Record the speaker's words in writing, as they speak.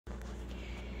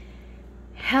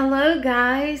Hello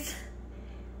guys,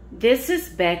 this is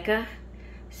Becca.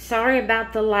 Sorry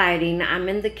about the lighting. I'm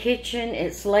in the kitchen.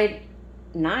 It's late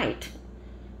night.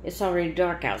 It's already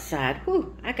dark outside.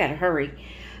 Whew, I gotta hurry.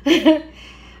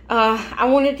 I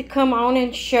wanted to come on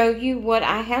and show you what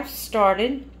I have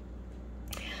started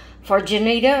for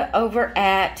Janita over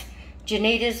at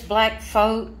Janita's Black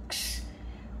Folks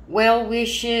Well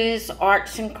Wishes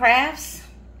Arts and Crafts.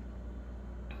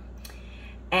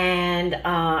 And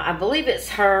I believe it's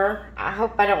her. I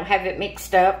hope I don't have it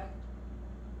mixed up.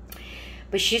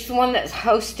 But she's the one that's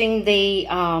hosting the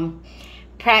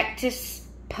practicing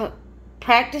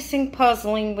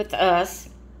puzzling with us.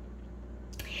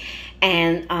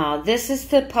 And this is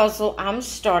the puzzle I'm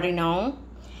starting on.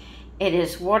 It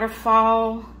is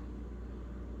Waterfall.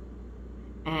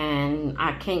 And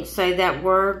I can't say that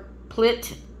word.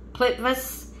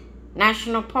 Plitvice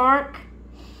National Park.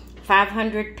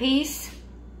 500 piece.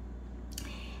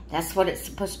 That's what it's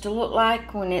supposed to look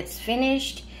like when it's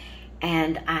finished.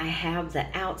 And I have the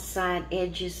outside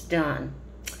edges done.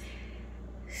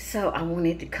 So I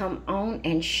wanted to come on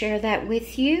and share that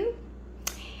with you.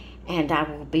 And I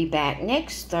will be back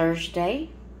next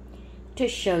Thursday to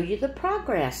show you the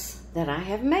progress that I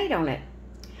have made on it.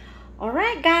 All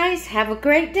right, guys, have a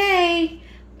great day.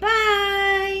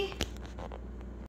 Bye.